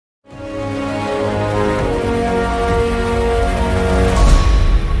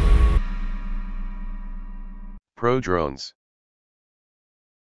Prodrones.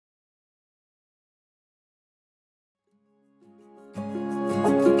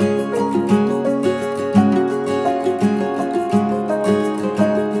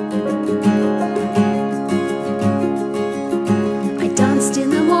 I danced in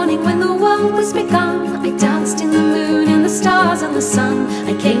the morning when the world was begun. I danced in the moon and the stars and the sun.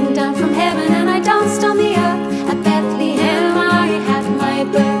 I came down from heaven and I danced on the earth. At Bethlehem I had my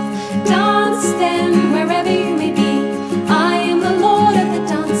birth. Dance then wherever you may be. I am the Lord of the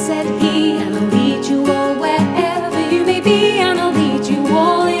dance, said he, and I'll lead you all wherever you may be, and I'll lead you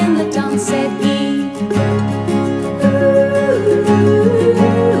all in the dance, said he.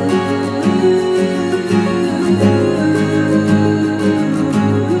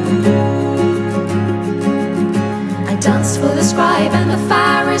 I danced for the scribe and the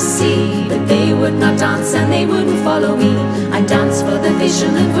Pharisee, but they would not dance and they wouldn't follow me. I danced for the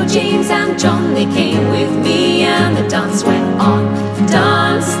fishermen, for James and John. They came with me and the dance went on.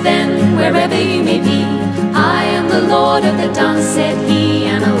 Dance then wherever you may be. I am the Lord of the dance, said he,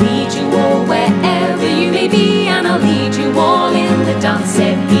 and I'll lead you all wherever you may be, and I'll lead you all in the dance,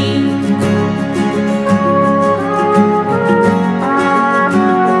 said he.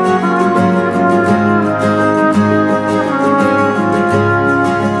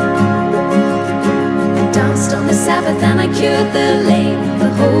 Sabbath and I cured the lame. The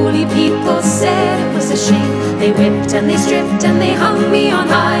holy people said it was a shame. They whipped and they stripped and they hung me on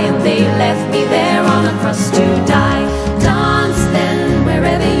high, and they left me there on a cross to